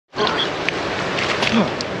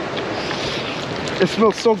It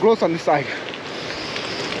smells so gross on this side.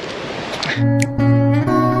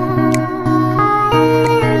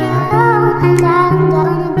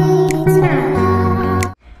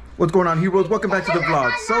 What's going on, heroes? Welcome back to the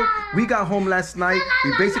vlog. So we got home last night.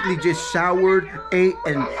 We basically just showered, ate,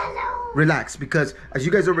 and relaxed because as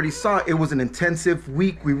you guys already saw, it was an intensive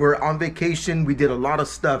week. We were on vacation. We did a lot of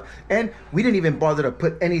stuff and we didn't even bother to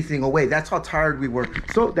put anything away. That's how tired we were.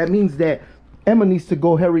 So that means that Emma needs to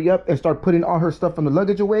go hurry up and start putting all her stuff from the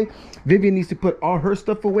luggage away. Vivian needs to put all her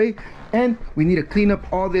stuff away. And we need to clean up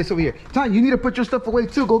all this over here. Tanya, you need to put your stuff away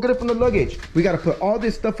too. Go get it from the luggage. We got to put all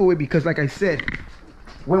this stuff away because like I said,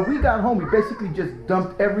 when we got home, we basically just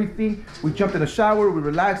dumped everything. We jumped in the shower, we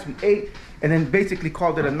relaxed, we ate, and then basically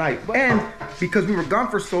called it a night. And because we were gone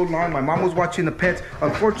for so long, my mom was watching the pets.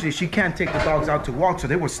 Unfortunately, she can't take the dogs out to walk, so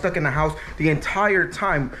they were stuck in the house the entire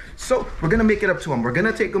time. So we're gonna make it up to them. We're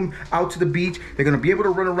gonna take them out to the beach. They're gonna be able to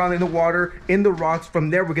run around in the water, in the rocks.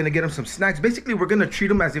 From there, we're gonna get them some snacks. Basically, we're gonna treat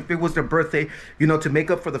them as if it was their birthday, you know, to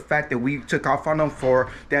make up for the fact that we took off on them for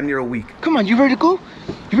damn near a week. Come on, you ready to go?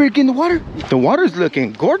 You ready to get in the water? The water's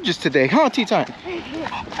looking gorgeous today, huh, Tea Time?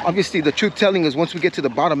 Obviously, the truth telling is once we get to the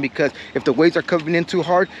bottom, because if the waves are coming in too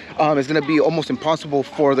hard, it's gonna be almost impossible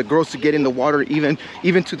for the girls to get in the water, even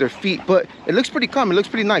to their feet. But it looks pretty calm. It looks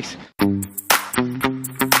pretty nice.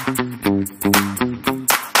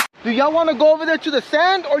 Do y'all want to go over there to the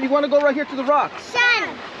sand, or do you want to go right here to the rocks?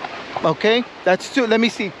 Sand. Okay, that's two. Let me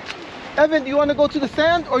see. Evan, do you want to go to the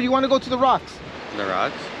sand, or you want to go to the rocks? The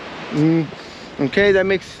rocks. Okay, that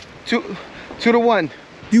makes two to one.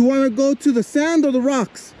 Do you want to go to the sand or the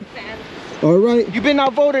rocks? Sand. All right. You've been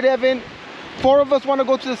outvoted, Evan. 4 of us want to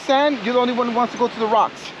go to the sand. You're the only one who wants to go to the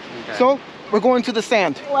rocks. Okay. So we're going to the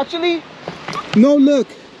sand. Oh, actually, no, look.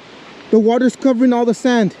 The water's covering all the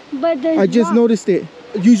sand. But there's I just noticed it.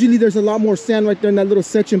 Usually there's a lot more sand right there in that little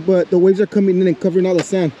section, but the waves are coming in and covering all the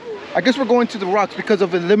sand. I guess we're going to the rocks because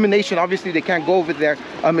of elimination. Obviously, they can't go over there.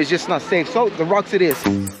 It's just not safe. So the rocks it is.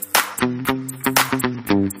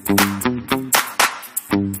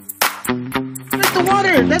 That's the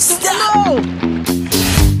water. That's the no.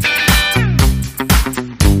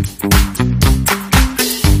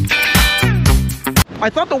 I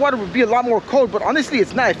thought the water would be a lot more cold, but honestly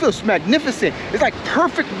it's not. It feels magnificent. It's like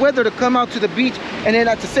perfect weather to come out to the beach, and then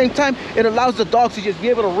at the same time it allows the dogs to just be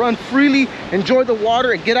able to run freely, enjoy the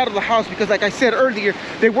water, and get out of the house, because like I said earlier,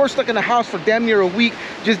 they were stuck in the house for damn near a week,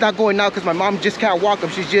 just not going out because my mom just can't walk them.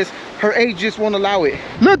 Her age just won't allow it.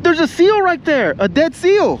 Look, there's a seal right there, a dead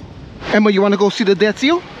seal. Emma, you want to go see the dead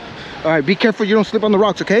seal? All right, be careful you don't slip on the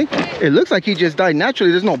rocks, okay? It looks like he just died naturally.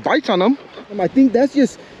 There's no bites on him. I think that's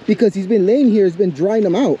just because he's been laying here, it's been drying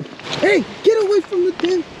them out. Hey, get away from the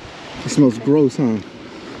thing. It smells gross, huh?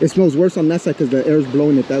 It smells worse on that side because the air's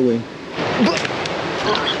blowing it that way.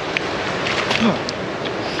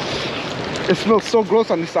 It smells so gross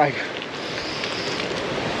on this side.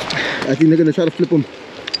 I think they're gonna try to flip them.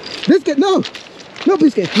 Biscuit, no! No,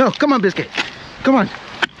 Biscuit. No, come on, Biscuit. Come on.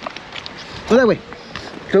 Go that way.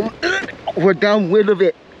 We're downwind of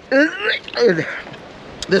it.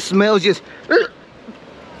 The smell's just...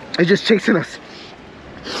 It's just chasing us.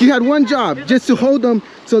 You had one job, just to hold him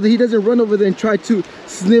so that he doesn't run over there and try to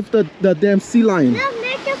sniff the damn sea lion.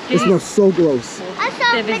 It smells so gross.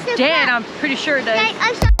 If it's dead, I'm pretty sure it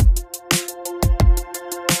does.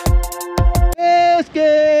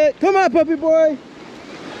 Biscuit! Come on, puppy boy.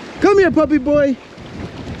 Come here, puppy boy.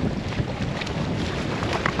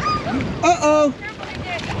 Uh-oh.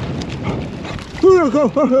 Here you go.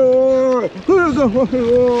 Here you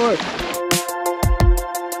go.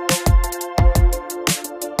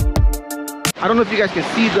 I don't know if you guys can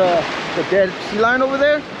see the dead sea lion over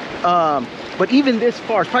there, but even this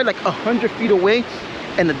far, it's probably like 100 feet away,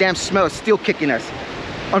 and the damn smell is still kicking us.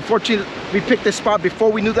 Unfortunately, we picked this spot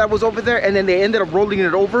before we knew that was over there, and then they ended up rolling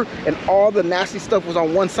it over, and all the nasty stuff was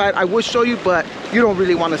on one side. I would show you, but you don't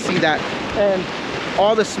really want to see that. And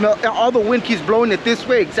all the smell, all the wind keeps blowing it this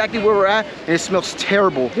way, exactly where we're at, and it smells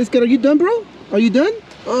terrible. Biscuit, are you done, bro? Are you done?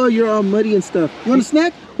 Oh, you're all muddy and stuff. You want a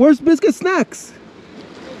snack? Where's Biscuit snacks?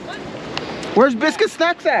 Where's Biscuit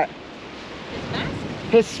snacks at?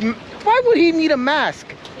 Why would he need a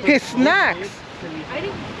mask? His snacks. I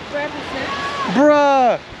didn't grab his snacks.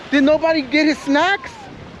 Bruh, did nobody get his snacks?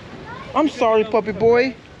 I'm sorry, puppy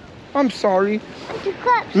boy. I'm sorry. Mr.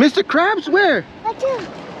 Krabs. Mr. Krabs, where? Right here.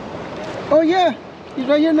 Oh yeah, he's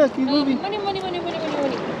right here. Look, he's moving. Money.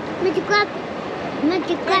 Mr. Krabs.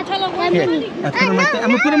 Mr. Krabs. Here, I put him right there. I'm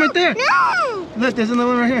gonna put him right there. No. Look, there's another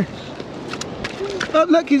one right here. Oh,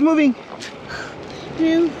 look, he's moving.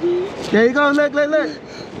 There you go, look.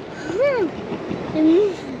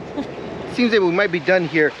 Seems that we might be done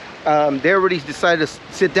here. They already decided to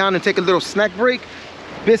sit down and take a little snack break.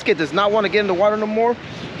 Biscuit does not want to get in the water no more.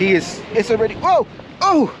 It's already, whoa,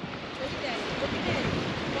 oh!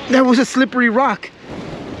 That was a slippery rock.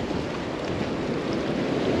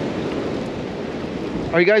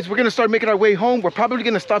 All right, guys, we're gonna start making our way home. We're probably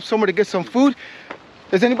gonna stop somewhere to get some food.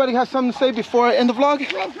 Does anybody have something to say before I end the vlog?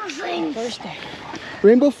 Rainbow friends. Thursday.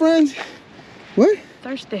 Rainbow friends? What?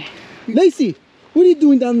 Thursday. Lacey, what are you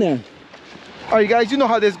doing down there? All right, guys, you know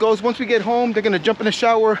how this goes. Once we get home, they're gonna jump in the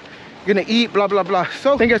shower, gonna eat, blah, blah, blah.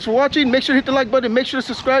 So thank you guys for watching. Make sure to hit the like button, make sure to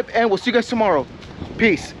subscribe, and we'll see you guys tomorrow.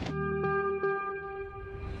 Peace.